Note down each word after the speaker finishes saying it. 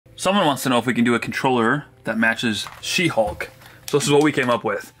Someone wants to know if we can do a controller that matches She-Hulk. So this is what we came up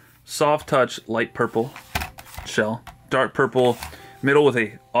with. Soft touch, light purple shell, dark purple, middle with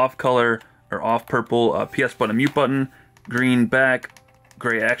a off color or off purple PS button, mute button, green back,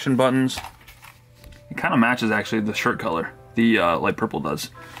 gray action buttons. It kind of matches actually the shirt color, the light purple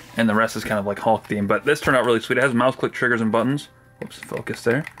does. And the rest is kind of like Hulk theme, but this turned out really sweet. It has mouse click triggers and buttons. Oops, focus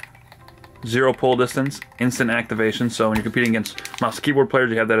there. 0 pull distance, instant activation, so when you're competing against mouse and keyboard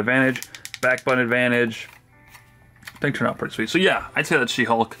players, you have that advantage. Back button advantage. I think turned out pretty sweet. So yeah, I'd say that's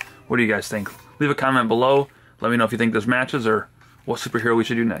She-Hulk. What do you guys think? Leave a comment below. Let me know if you think this matches or what superhero we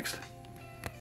should do next.